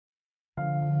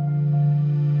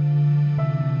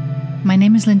My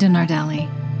name is Linda Nardelli.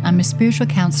 I'm a spiritual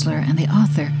counselor and the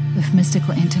author of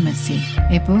Mystical Intimacy,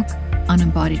 a book on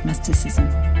embodied mysticism.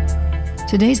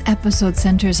 Today's episode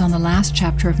centers on the last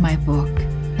chapter of my book,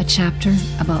 a chapter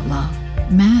about love.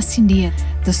 Mass India,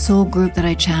 the soul group that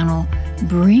I channel,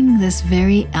 bring this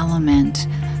very element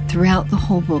throughout the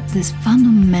whole book, this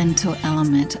fundamental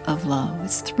element of love.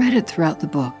 It's threaded throughout the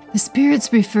book. The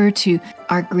spirits refer to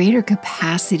our greater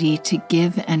capacity to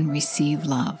give and receive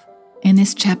love. In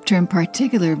this chapter in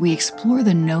particular, we explore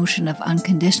the notion of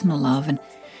unconditional love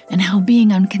and how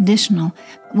being unconditional,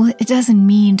 well, it doesn't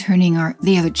mean turning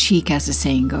the other cheek, as the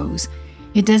saying goes.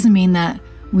 It doesn't mean that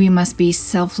we must be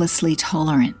selflessly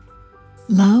tolerant.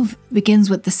 Love begins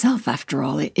with the self, after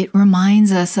all. It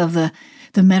reminds us of the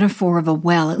metaphor of a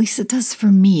well. At least it does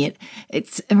for me.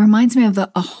 It reminds me of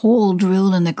a hole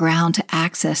drilled in the ground to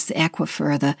access the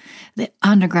aquifer, the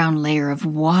underground layer of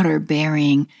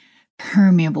water-bearing,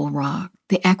 permeable rock.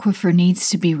 The aquifer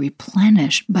needs to be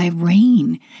replenished by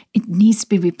rain. It needs to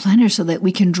be replenished so that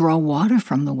we can draw water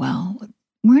from the well.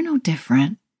 We're no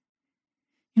different.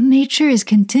 Nature is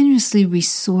continuously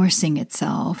resourcing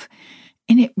itself,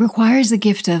 and it requires the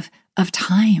gift of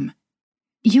time.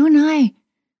 You and I,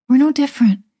 we're no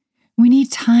different. We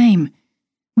need time.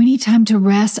 We need time to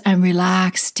rest and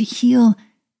relax, to heal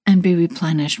and be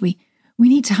replenished. We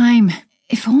need time,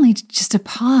 if only just to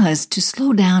pause, to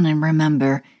slow down and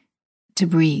remember to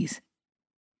breathe.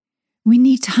 We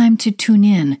need time to tune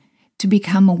in, to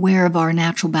become aware of our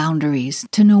natural boundaries,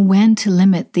 to know when to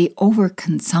limit the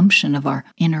overconsumption of our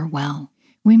inner well.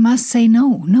 We must say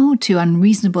no to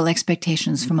unreasonable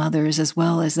expectations from others as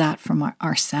well as that from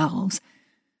ourselves,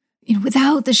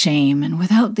 without the shame and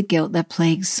without the guilt that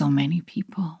plagues so many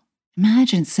people.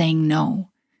 Imagine saying no,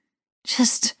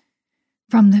 just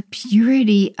from the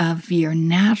purity of your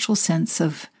natural sense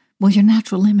of, your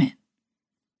natural limit.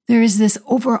 There is this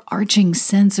overarching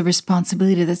sense of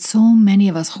responsibility that so many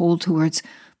of us hold towards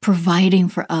providing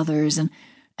for others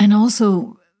and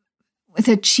also with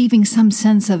achieving some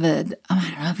sense of a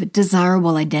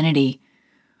desirable identity,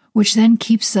 which then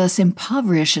keeps us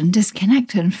impoverished and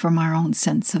disconnected from our own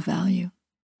sense of value.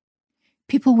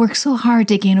 People work so hard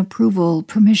to gain approval,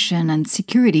 permission, and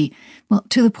security,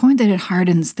 to the point that it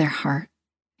hardens their heart.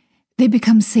 They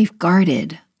become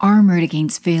safeguarded, armored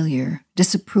against failure,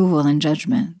 disapproval, and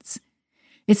judgments.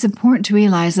 It's important to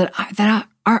realize that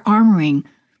our armoring,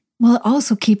 it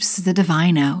also keeps the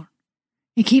divine out.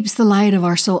 It keeps the light of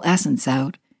our soul essence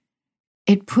out.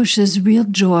 It pushes real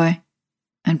joy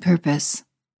and purpose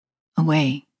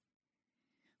away.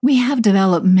 We have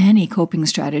developed many coping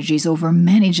strategies over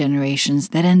many generations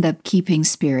that end up keeping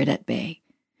spirit at bay.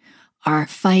 Our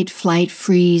fight, flight,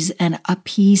 freeze, and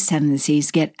appease tendencies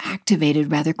get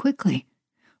activated rather quickly,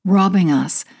 robbing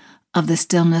us of the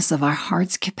stillness of our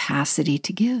heart's capacity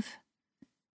to give,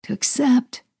 to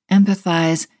accept,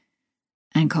 empathize,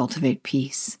 and cultivate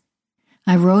peace.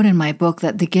 I wrote in my book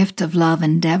that the gift of love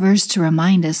endeavors to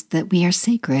remind us that we are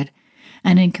sacred,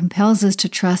 and it compels us to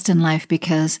trust in life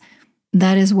because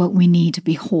that is what we need to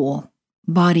be whole,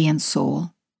 body and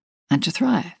soul, and to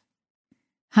thrive.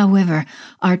 However,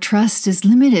 our trust is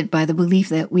limited by the belief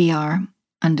that we are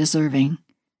undeserving.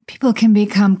 People can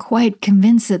become quite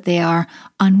convinced that they are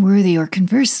unworthy, or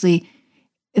conversely,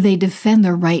 they defend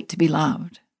their right to be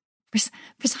loved.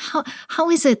 How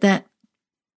is it that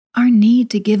our need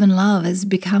to give and love has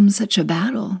become such a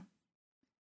battle?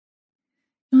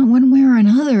 One way or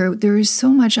another, there is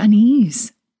so much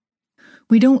unease.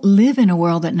 We don't live in a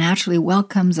world that naturally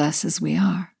welcomes us as we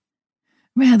are.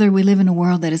 Rather, we live in a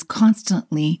world that is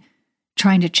constantly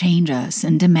trying to change us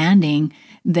and demanding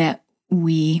that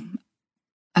we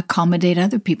accommodate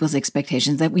other people's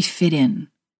expectations, that we fit in,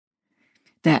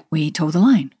 that we toe the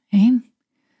line.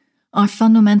 Our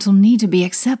fundamental need to be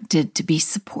accepted, to be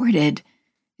supported,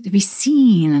 to be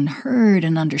seen and heard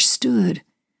and understood,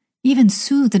 even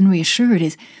soothed and reassured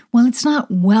it's not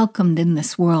welcomed in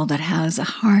this world that has a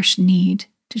harsh need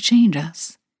to change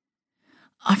us.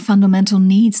 Our fundamental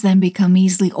needs then become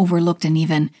easily overlooked and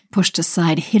even pushed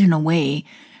aside, hidden away,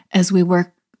 as we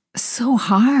work so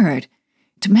hard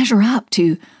to measure up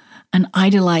to an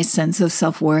idealized sense of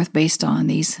self-worth based on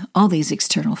all these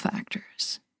external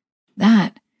factors.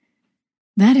 That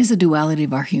is a duality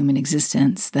of our human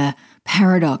existence, the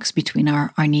paradox between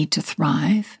our need to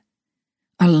thrive,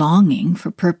 our longing for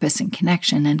purpose and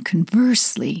connection, and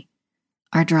conversely,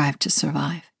 our drive to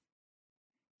survive.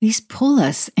 These pull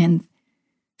us in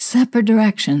separate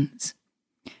directions.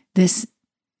 This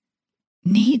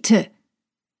need to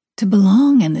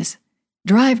belong and this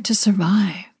drive to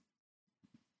survive.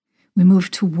 We move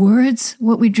towards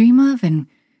what we dream of and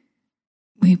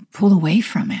we pull away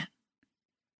from it.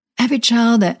 Every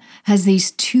child that has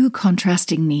these two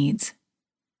contrasting needs,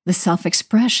 the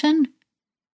self-expression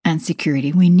and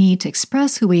security. We need to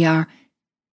express who we are,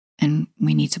 and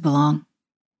we need to belong.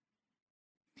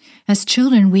 As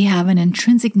children, we have an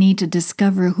intrinsic need to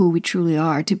discover who we truly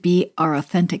are, to be our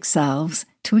authentic selves,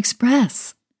 to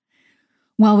express.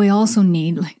 While we also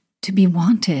need to be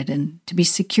wanted and to be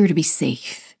secure, to be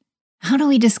safe. How do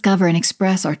we discover and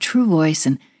express our true voice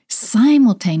and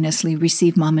simultaneously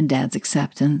receive mom and dad's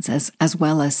acceptance as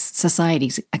well as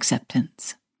society's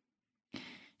acceptance?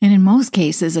 And in most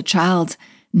cases, a child's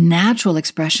natural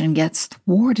expression gets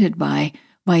thwarted by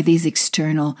these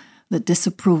external, the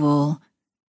disapproval,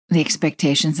 the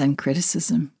expectations and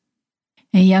criticism.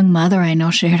 A young mother I know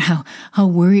shared how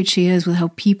worried she is with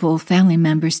how people, family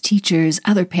members, teachers,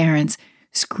 other parents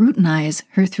scrutinize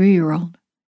her 3-year-old.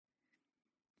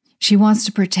 She wants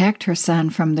to protect her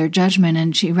son from their judgment,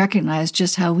 and she recognized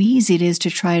just how easy it is to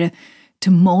try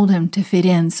to mold him to fit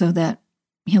in so that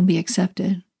he'll be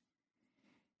accepted.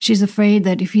 She's afraid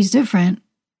that if he's different,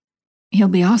 he'll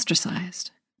be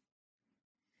ostracized.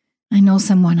 I know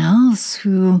someone else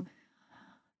who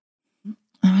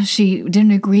she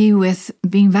didn't agree with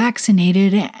being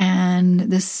vaccinated, and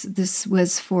this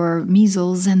was for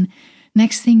measles. And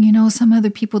next thing you know, some other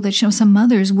people that show some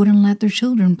mothers wouldn't let their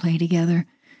children play together.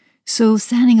 So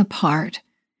standing apart,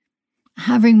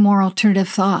 having more alternative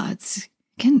thoughts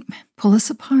can pull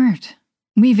us apart.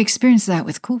 We've experienced that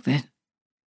with COVID.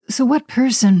 So what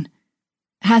person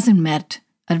hasn't met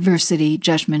adversity,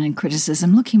 judgment, and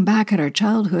criticism? Looking back at our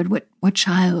childhood, what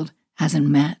child hasn't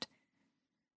met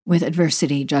with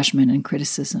adversity, judgment, and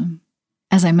criticism?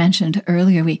 As I mentioned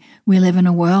earlier, we live in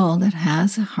a world that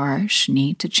has a harsh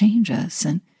need to change us,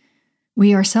 and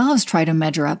we ourselves try to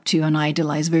measure up to an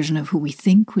idealized version of who we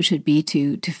think we should be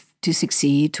to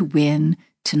succeed, to win,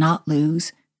 to not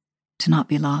lose, to not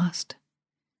be lost.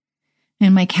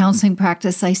 In my counseling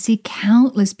practice, I see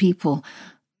countless people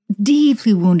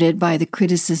deeply wounded by the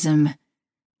criticism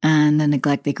and the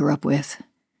neglect they grew up with,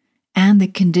 and the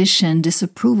conditioned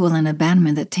disapproval and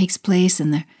abandonment that takes place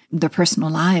in their personal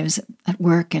lives, at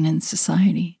work, and in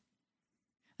society.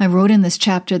 I wrote in this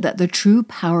chapter that the true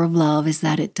power of love is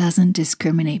that it doesn't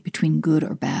discriminate between good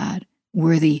or bad,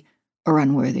 worthy or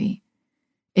unworthy.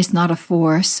 It's not a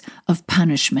force of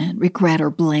punishment, regret,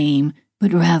 or blame,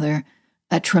 but rather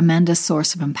a tremendous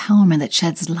source of empowerment that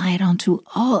sheds light onto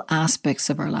all aspects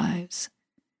of our lives.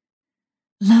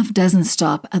 Love doesn't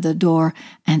stop at the door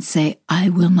and say, "I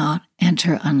will not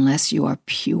enter unless you are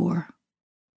pure."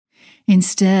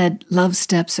 Instead, love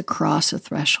steps across a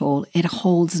threshold. It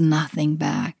holds nothing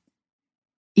back,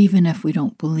 even if we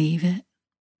don't believe it.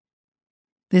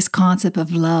 This concept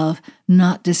of love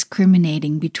not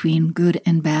discriminating between good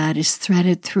and bad is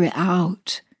threaded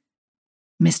throughout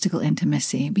mystical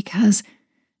intimacy, because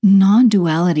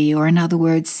non-duality, or in other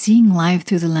words, seeing life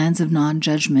through the lens of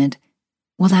non-judgment,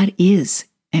 well, that is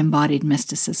embodied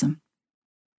mysticism.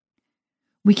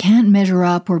 We can't measure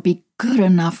up or be good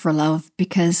enough for love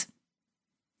because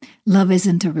love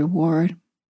isn't a reward.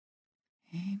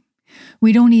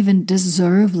 We don't even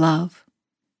deserve love.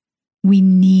 We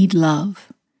need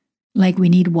love, like we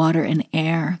need water and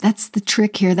air. That's the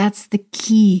trick here. That's the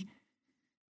key.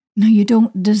 No, you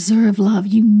don't deserve love.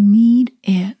 You need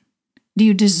it. Do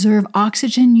you deserve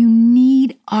oxygen? You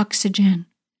need oxygen.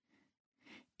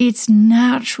 It's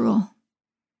natural.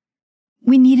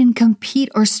 We needn't compete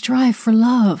or strive for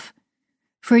love,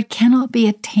 for it cannot be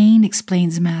attained,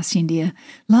 explains Mass India.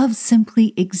 Love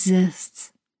simply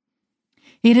exists.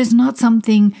 It is not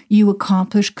something you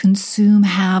accomplish, consume,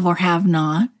 have, or have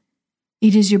not.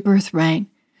 It is your birthright,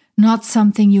 not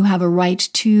something you have a right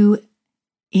to.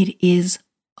 It is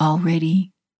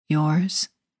already yours.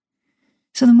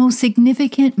 So the most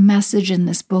significant message in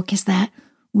this book is that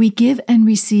we give and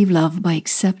receive love by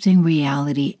accepting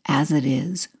reality as it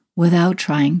is, without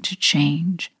trying to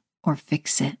change or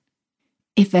fix it.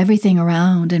 If everything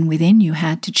around and within you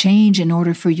had to change in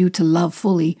order for you to love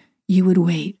fully, you would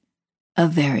wait a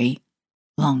very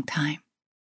long time.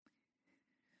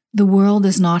 The world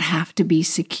does not have to be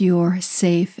secure,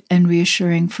 safe, and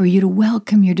reassuring for you to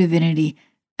welcome your divinity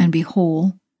and be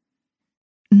whole,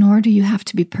 nor do you have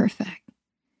to be perfect.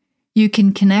 You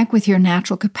can connect with your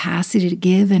natural capacity to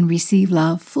give and receive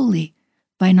love fully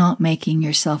by not making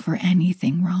yourself or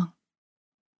anything wrong.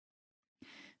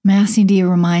 Mass India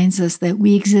reminds us that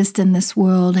we exist in this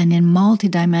world and in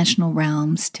multidimensional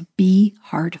realms to be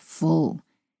heartful,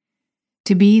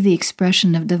 to be the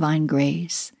expression of divine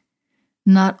grace,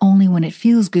 not only when it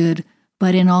feels good,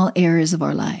 but in all areas of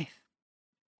our life.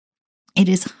 It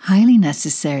is highly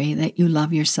necessary that you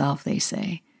love yourself, they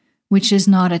say, which is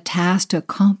not a task to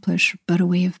accomplish, but a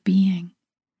way of being.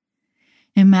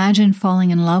 Imagine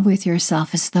falling in love with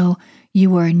yourself as though you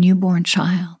were a newborn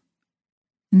child.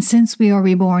 And since we are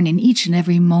reborn in each and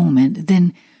every moment,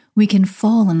 then we can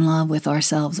fall in love with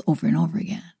ourselves over and over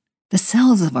again. The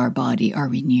cells of our body are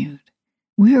renewed.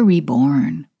 We're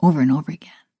reborn over and over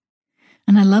again.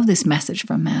 And I love this message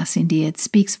from Mass India. It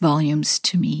speaks volumes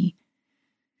to me.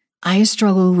 I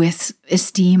struggle with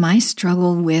esteem. I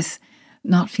struggle with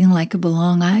not feeling like I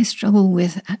belong. I struggle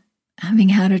with having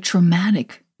had a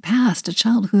traumatic past, a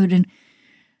childhood,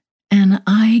 and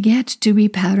I get to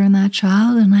repattern that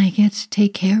child, and I get to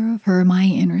take care of her, my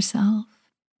inner self.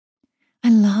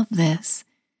 I love this.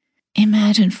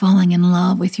 Imagine falling in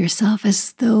love with yourself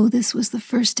as though this was the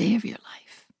first day of your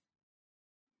life.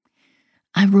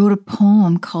 I wrote a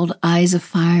poem called Eyes of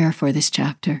Fire for this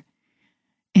chapter,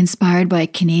 inspired by a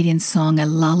Canadian song, a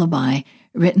lullaby,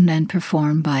 written and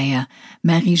performed by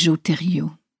Marie-Jo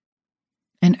Thériault.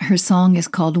 And her song is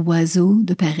called Oiseau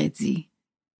de Paradis,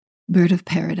 Bird of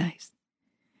Paradise.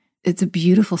 It's a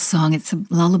beautiful song. It's a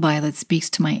lullaby that speaks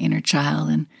to my inner child,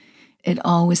 and it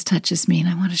always touches me, and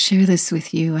I want to share this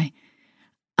with you.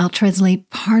 I'll translate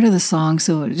part of the song,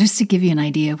 so just to give you an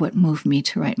idea of what moved me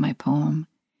to write my poem.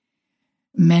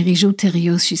 Marie-Jo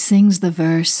Thériault, she sings the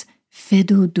verse, Fais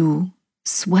dodo,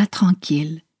 sois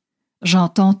tranquille,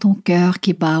 j'entends ton cœur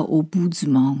qui bat au bout du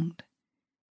monde.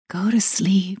 Go to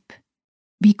sleep,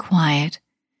 be quiet.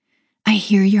 I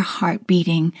hear your heart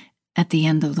beating at the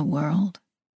end of the world.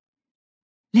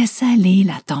 Laisse aller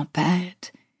la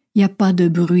tempête. Y a pas de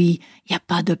bruit, y a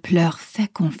pas de pleurs, fais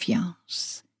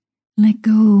confiance. Let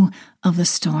go of the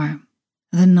storm,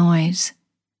 the noise.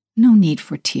 No need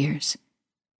for tears.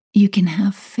 You can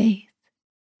have faith.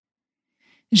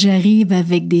 J'arrive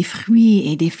avec des fruits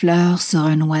et des fleurs sur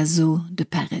un oiseau de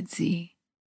paradis.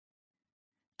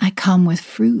 I come with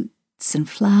fruits and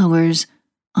flowers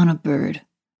on a bird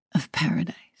of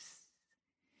paradise.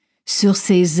 Sur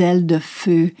ses ailes de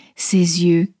feu, ses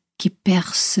yeux qui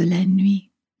percent la nuit.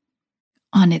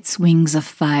 On its wings of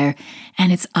fire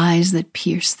and its eyes that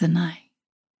pierce the night.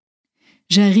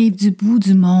 J'arrive du bout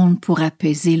du monde pour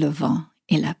apaiser le vent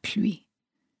et la pluie.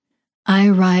 I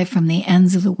arrive from the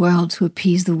ends of the world to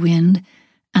appease the wind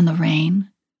and the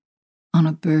rain on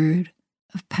a bird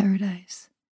of paradise.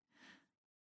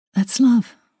 That's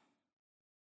love.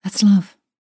 That's love.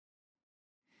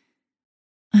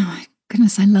 Oh my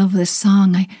goodness, I love this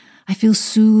song. I feel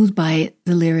soothed by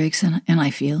the lyrics, and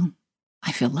I feel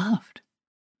loved.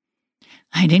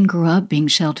 I didn't grow up being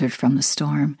sheltered from the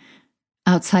storm.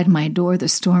 Outside my door, the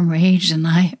storm raged, and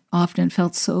I often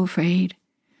felt so afraid.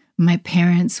 My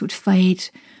parents would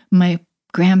fight. My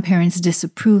grandparents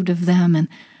disapproved of them,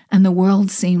 and the world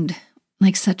seemed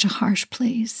like such a harsh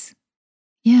place.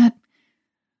 Yet,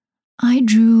 I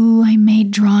drew, I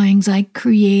made drawings, I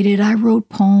created, I wrote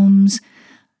poems,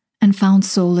 and found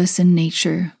solace in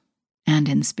nature and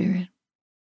in spirit.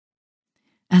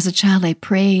 As a child, I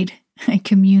prayed. I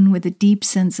communed with a deep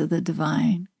sense of the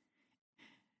divine.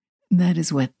 That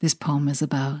is what this poem is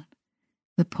about.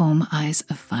 The poem Eyes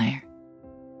of Fire.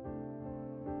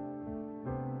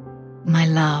 My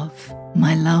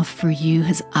love for you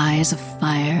has eyes of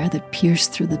fire that pierce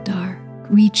through the dark,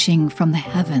 reaching from the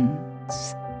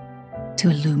heavens to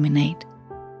illuminate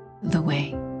the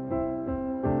way.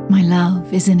 My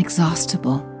love is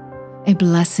inexhaustible, a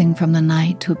blessing from the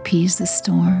night to appease the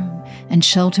storm and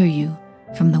shelter you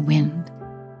from the wind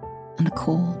and the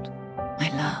cold. My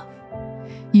love,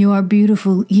 you are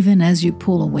beautiful even as you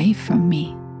pull away from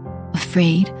me,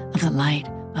 afraid of the light,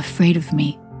 afraid of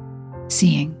me,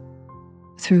 seeing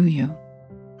through you.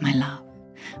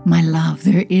 My love,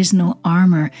 there is no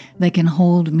armor that can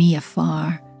hold me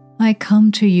afar. I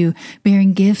come to you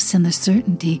bearing gifts and the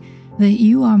certainty that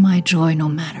you are my joy no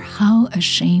matter how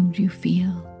ashamed you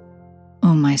feel.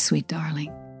 Oh, my sweet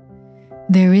darling,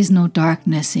 there is no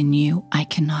darkness in you I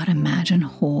cannot imagine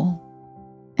whole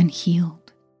and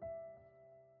healed.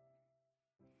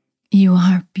 You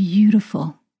are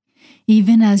beautiful,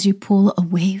 even as you pull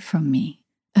away from me,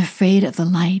 afraid of the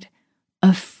light,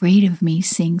 afraid of me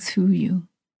seeing through you.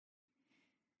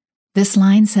 This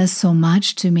line says so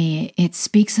much to me. It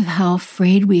speaks of how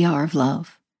afraid we are of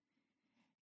love.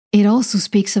 It also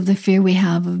speaks of the fear we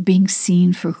have of being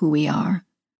seen for who we are,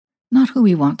 not who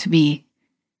we want to be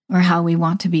or how we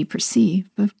want to be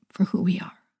perceived, but for who we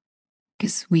are,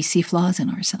 because we see flaws in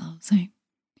ourselves. Right?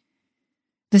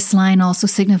 This line also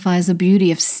signifies the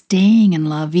beauty of staying in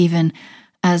love, even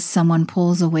as someone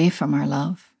pulls away from our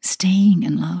love, staying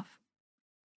in love.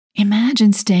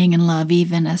 Imagine staying in love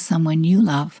even as someone you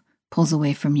love pulls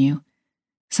away from you,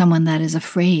 someone that is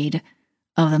afraid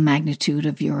of the magnitude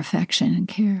of your affection and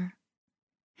care.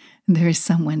 There is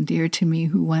someone dear to me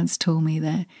who once told me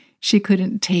that she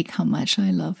couldn't take how much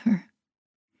I love her,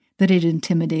 that it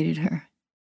intimidated her.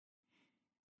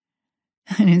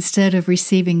 And instead of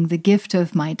receiving the gift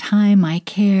of my time, my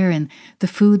care, and the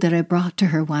food that I brought to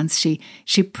her once,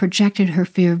 she projected her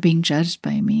fear of being judged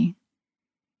by me.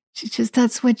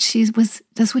 That's what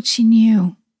she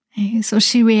knew. So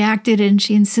she reacted and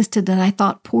she insisted that I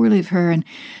thought poorly of her and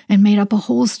made up a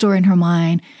whole story in her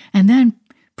mind and then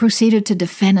proceeded to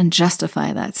defend and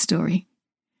justify that story.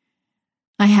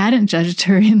 I hadn't judged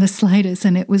her in the slightest,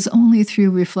 and it was only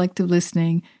through reflective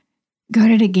listening,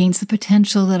 guarded against the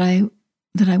potential that I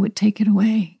would take it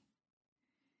away.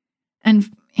 And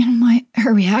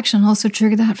her reaction also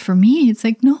triggered that for me. It's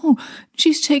like, no,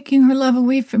 she's taking her love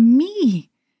away from me.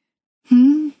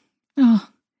 Oh,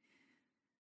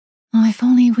 if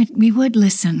only we would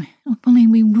listen. If only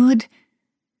we would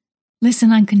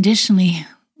listen unconditionally.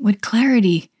 What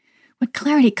clarity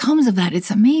comes of that.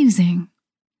 It's amazing.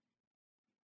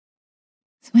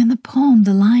 So in the poem,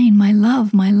 the line, my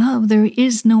love, there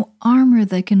is no armor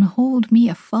that can hold me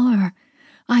afar.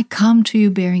 I come to you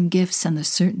bearing gifts and the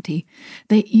certainty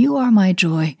that you are my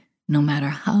joy, no matter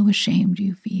how ashamed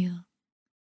you feel.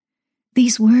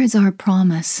 These words are a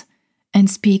promise and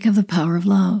speak of the power of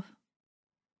love.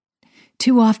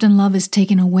 Too often love is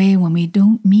taken away when we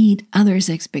don't meet others'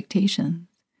 expectations.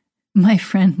 My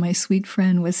sweet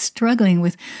friend, was struggling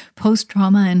with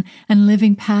post-trauma and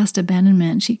living past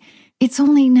abandonment. It's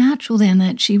only natural then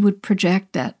that she would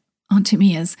project that onto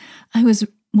me as I was,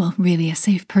 really a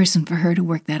safe person for her to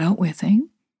work that out with, I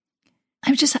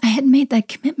had made that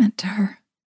commitment to her.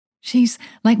 She's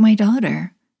like my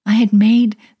daughter. I had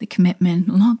made the commitment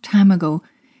a long time ago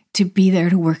to be there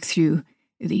to work through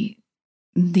these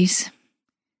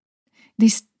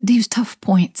tough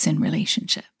points in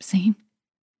relationships.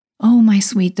 Oh, my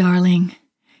sweet darling,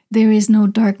 there is no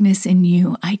darkness in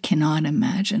you I cannot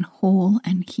imagine whole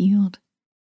and healed.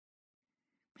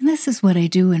 And this is what I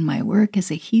do in my work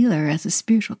as a healer, as a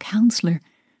spiritual counselor.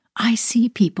 I see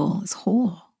people as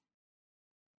whole.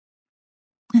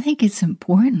 I think it's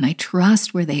important. I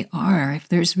trust where they are. If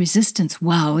there's resistance,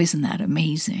 wow, isn't that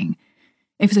amazing?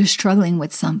 If they're struggling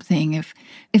with something, if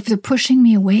they're pushing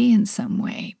me away in some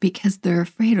way because they're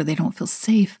afraid or they don't feel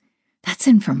safe, that's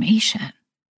information.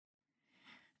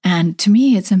 And to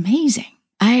me, it's amazing.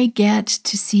 I get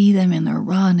to see them in their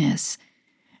rawness,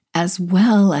 as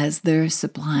well as their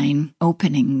sublime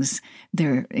openings,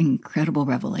 their incredible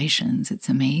revelations. It's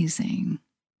amazing.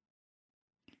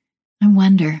 I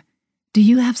wonder, do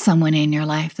you have someone in your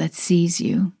life that sees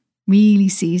you, really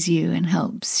sees you, and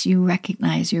helps you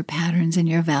recognize your patterns and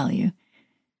your value?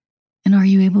 And are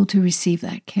you able to receive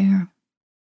that care?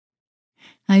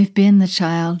 I've been the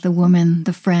child, the woman,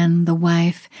 the friend, the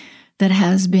wife that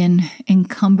has been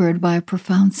encumbered by a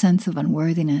profound sense of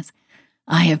unworthiness.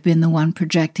 I have been the one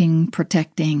projecting,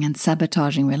 protecting, and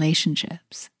sabotaging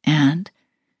relationships, and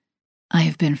I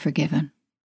have been forgiven.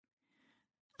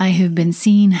 I have been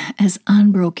seen as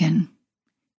unbroken,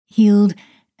 healed,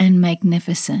 and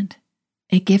magnificent,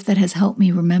 a gift that has helped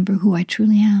me remember who I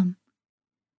truly am.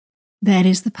 That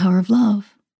is the power of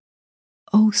love.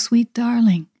 Oh, sweet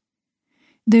darling,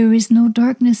 there is no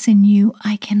darkness in you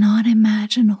I cannot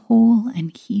imagine whole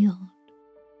and healed.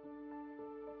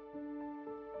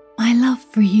 My love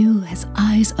for you has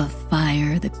eyes of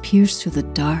fire that pierce through the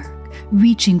dark,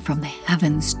 reaching from the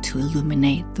heavens to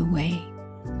illuminate the way.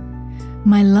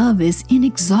 My love is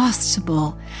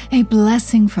inexhaustible, a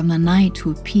blessing from the night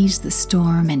to appease the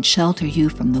storm and shelter you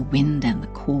from the wind and the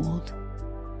cold.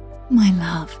 My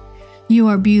love, you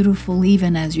are beautiful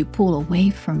even as you pull away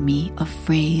from me,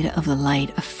 afraid of the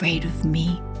light, afraid of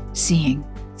me, seeing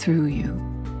through you.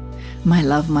 My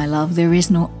love, there is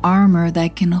no armor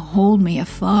that can hold me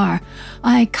afar.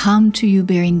 I come to you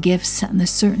bearing gifts and the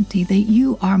certainty that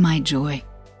you are my joy,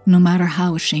 no matter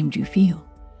how ashamed you feel.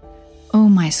 Oh,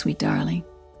 my sweet darling,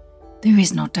 there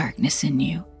is no darkness in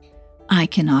you I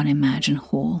cannot imagine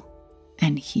whole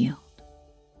and healed.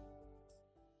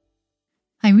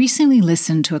 I recently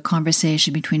listened to a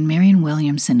conversation between Marianne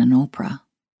Williamson and Oprah,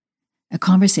 a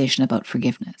conversation about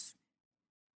forgiveness.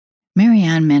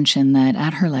 Marianne mentioned that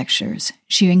at her lectures,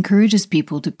 she encourages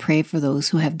people to pray for those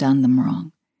who have done them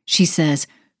wrong. She says,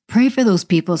 pray for those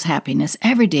people's happiness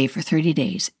every day for 30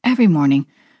 days, every morning,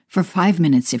 for 5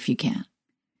 minutes if you can.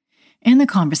 In the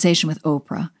conversation with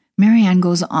Oprah, Marianne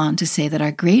goes on to say that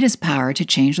our greatest power to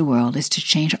change the world is to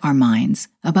change our minds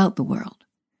about the world.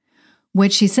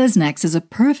 What she says next is a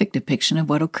perfect depiction of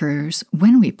what occurs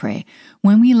when we pray,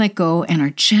 when we let go and are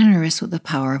generous with the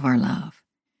power of our love.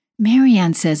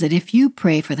 Marianne says that if you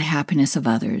pray for the happiness of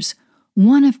others,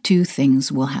 one of two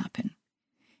things will happen.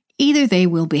 Either they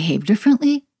will behave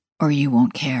differently or you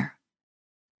won't care.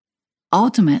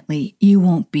 Ultimately, you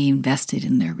won't be invested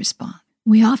in their response.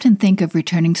 We often think of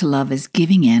returning to love as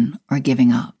giving in or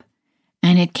giving up,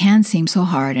 and it can seem so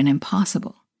hard and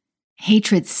impossible.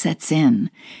 Hatred sets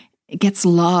in. It gets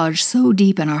lodged so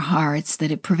deep in our hearts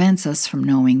that it prevents us from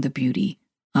knowing the beauty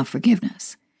of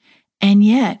forgiveness. And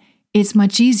yet, it's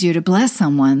much easier to bless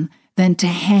someone than to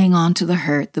hang on to the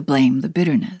hurt, the blame, the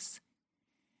bitterness.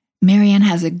 Marianne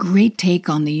has a great take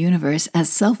on the universe as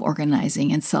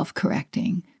self-organizing and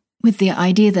self-correcting, with the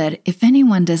idea that if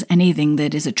anyone does anything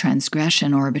that is a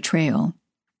transgression or a betrayal,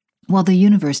 well, the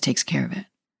universe takes care of it.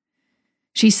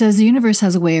 She says the universe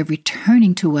has a way of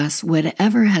returning to us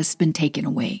whatever has been taken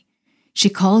away. She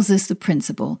calls this the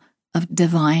principle of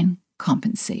divine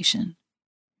compensation.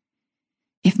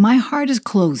 If my heart is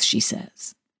closed, she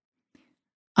says,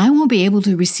 I won't be able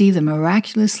to receive the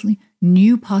miraculously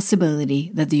new possibility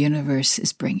that the universe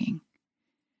is bringing.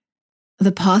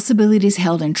 The possibility is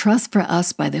held in trust for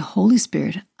us by the Holy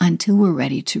Spirit until we're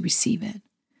ready to receive it.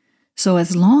 So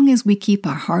as long as we keep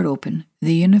our heart open,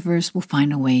 the universe will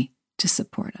find a way to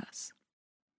support us.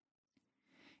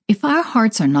 If our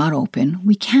hearts are not open,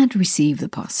 we can't receive the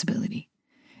possibility.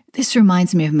 This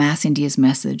reminds me of Mass India's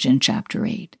message in chapter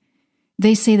 8.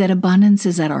 They say that abundance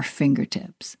is at our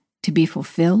fingertips. To be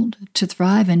fulfilled, to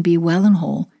thrive and be well and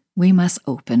whole, we must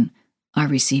open our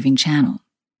receiving channel.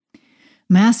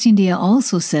 Mass India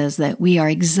also says that we are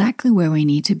exactly where we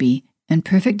need to be in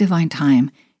perfect divine time,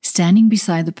 standing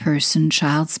beside the person,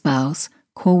 child, spouse,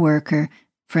 co-worker,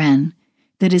 friend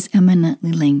that is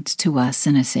eminently linked to us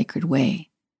in a sacred way.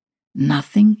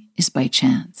 Nothing is by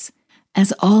chance,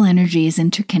 as all energy is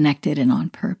interconnected and on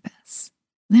purpose.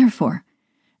 Therefore,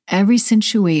 every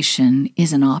situation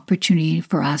is an opportunity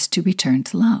for us to return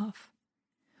to love.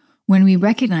 When we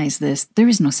recognize this, there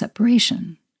is no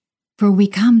separation, for we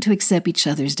come to accept each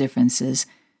other's differences,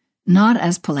 not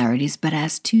as polarities, but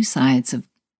as two sides of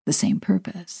the same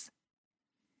purpose.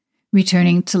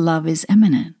 Returning to love is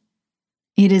imminent.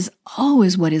 It is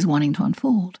always what is wanting to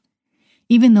unfold,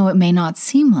 even though it may not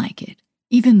seem like it,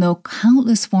 even though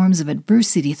countless forms of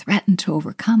adversity threaten to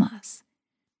overcome us.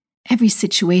 Every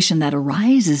situation that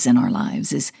arises in our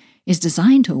lives is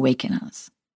designed to awaken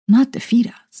us, not defeat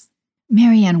us.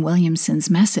 Marianne Williamson's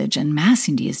message and Mass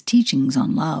India's teachings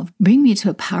on love bring me to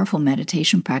a powerful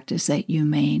meditation practice that you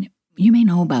may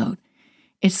know about.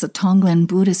 It's the Tonglen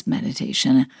Buddhist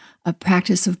meditation, a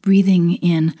practice of breathing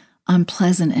in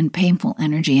unpleasant and painful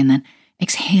energy and then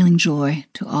exhaling joy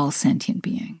to all sentient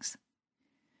beings.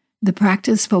 The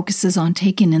practice focuses on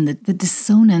taking in the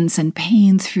dissonance and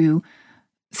pain through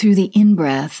the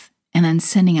in-breath and then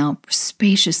sending out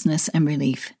spaciousness and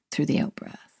relief through the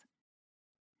out-breath.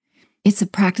 It's a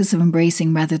practice of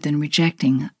embracing rather than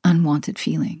rejecting unwanted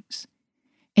feelings.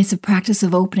 It's a practice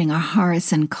of opening our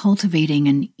hearts and cultivating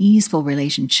an easeful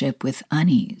relationship with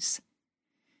unease.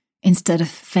 Instead of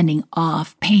fending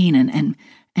off pain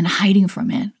and hiding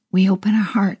from it, we open our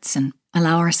hearts and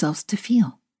allow ourselves to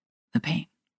feel the pain.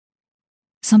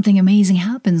 Something amazing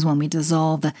happens when we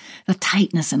dissolve the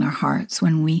tightness in our hearts,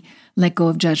 when we let go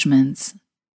of judgments.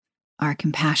 Our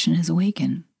compassion is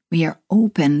awakened. We are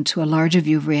open to a larger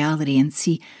view of reality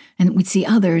and we see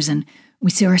others and we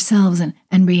see ourselves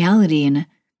and reality in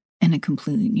a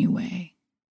completely new way.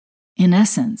 In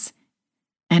essence,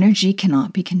 energy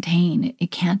cannot be contained.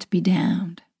 It can't be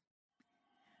damned.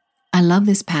 I love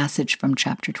this passage from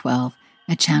chapter 12,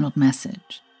 a channeled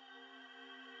message.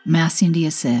 Mass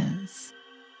India says,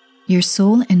 your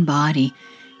soul and body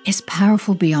is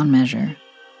powerful beyond measure.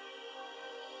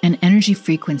 An energy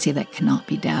frequency that cannot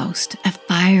be doused, a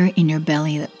fire in your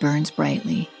belly that burns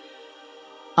brightly.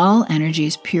 All energy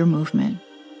is pure movement.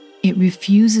 It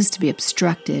refuses to be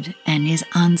obstructed and is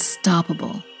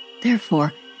unstoppable.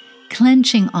 Therefore,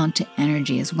 clenching onto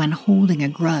energy as when holding a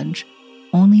grudge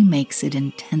only makes it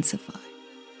intensify,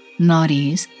 not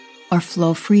ease or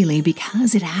flow freely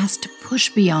because it has to push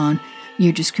beyond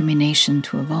your discrimination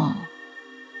to evolve.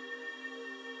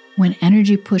 When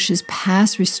energy pushes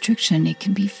past restriction, it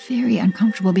can be very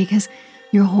uncomfortable because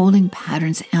your holding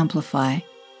patterns amplify,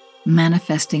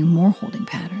 manifesting more holding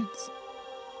patterns.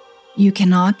 You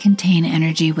cannot contain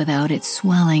energy without it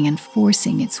swelling and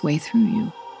forcing its way through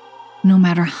you. No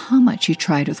matter how much you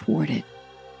try to thwart it,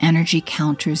 energy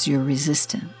counters your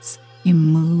resistance. It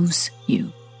moves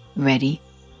you, ready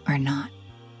or not.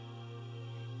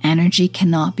 Energy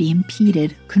cannot be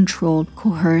impeded, controlled,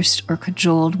 coerced, or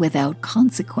cajoled without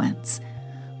consequence,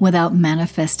 without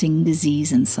manifesting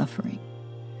disease and suffering.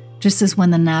 Just as when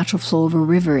the natural flow of a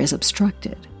river is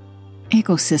obstructed,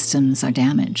 ecosystems are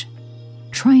damaged.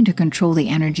 Trying to control the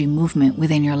energy movement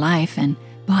within your life and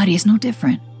body is no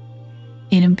different.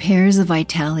 It impairs the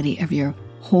vitality of your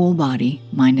whole body,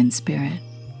 mind, and spirit.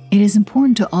 It is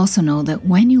important to also know that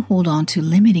when you hold on to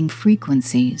limiting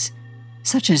frequencies,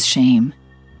 such as shame,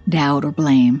 doubt, or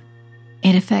blame,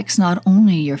 it affects not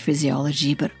only your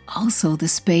physiology, but also the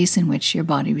space in which your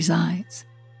body resides,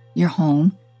 your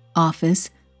home, office,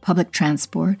 public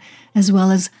transport, as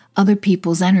well as other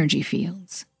people's energy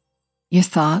fields. Your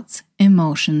thoughts,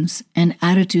 emotions, and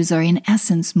attitudes are in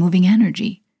essence moving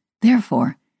energy.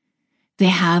 Therefore, they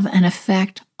have an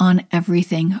effect on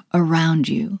everything around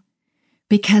you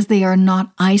because they are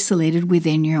not isolated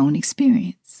within your own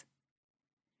experience.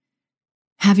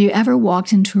 Have you ever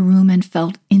walked into a room and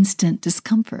felt instant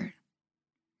discomfort?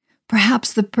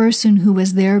 Perhaps the person who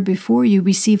was there before you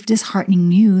received disheartening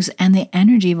news and the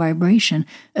energy vibration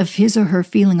of his or her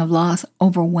feeling of loss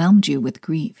overwhelmed you with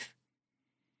grief.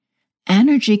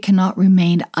 Energy cannot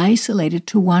remain isolated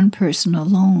to one person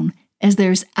alone, as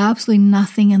there is absolutely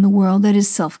nothing in the world that is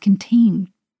self-contained.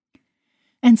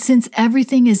 And since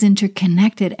everything is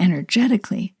interconnected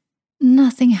energetically,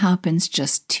 nothing happens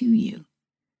just to you.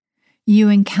 You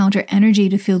encounter energy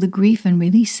to feel the grief and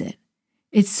release it.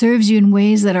 It serves you in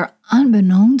ways that are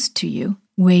unbeknownst to you,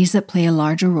 ways that play a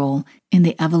larger role in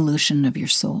the evolution of your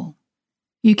soul.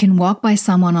 You can walk by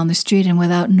someone on the street and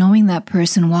without knowing that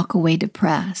person walk away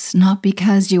depressed, not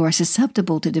because you are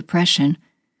susceptible to depression,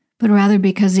 but rather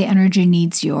because the energy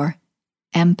needs your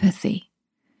empathy.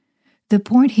 The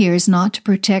point here is not to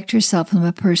protect yourself from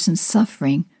a person's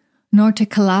suffering, nor to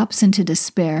collapse into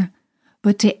despair,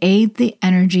 but to aid the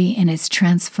energy in its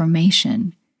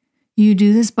transformation. You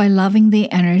do this by loving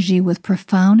the energy with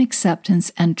profound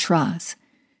acceptance and trust,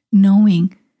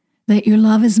 knowing that your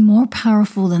love is more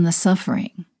powerful than the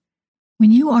suffering.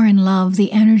 When you are in love,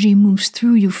 the energy moves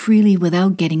through you freely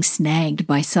without getting snagged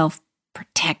by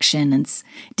self-protection and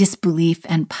disbelief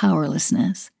and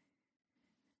powerlessness.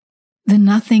 Then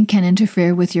nothing can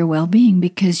interfere with your well-being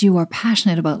because you are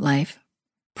passionate about life,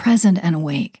 present and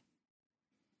awake.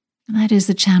 And that is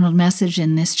the channeled message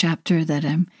in this chapter that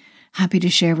I'm happy to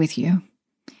share with you.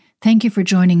 Thank you for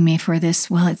joining me for this.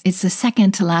 Well, it's the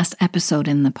second to last episode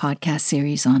in the podcast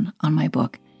series on my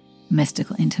book,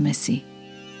 Mystical Intimacy.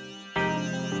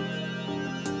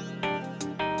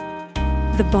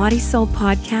 The Body Soul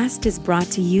Podcast is brought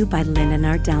to you by Linda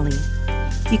Nardelli.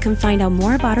 You can find out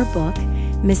more about her book,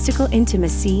 Mystical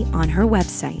Intimacy, on her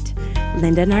website,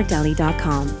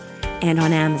 lindanardelli.com, and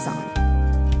on Amazon.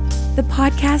 The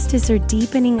podcast is her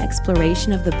deepening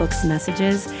exploration of the book's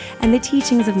messages and the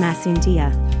teachings of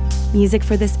Massindia. Music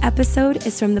for this episode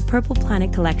is from the Purple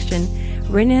Planet collection,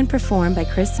 written and performed by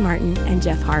Chris Martin and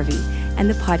Jeff Harvey, and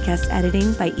the podcast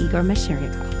editing by Igor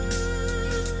Masherikov.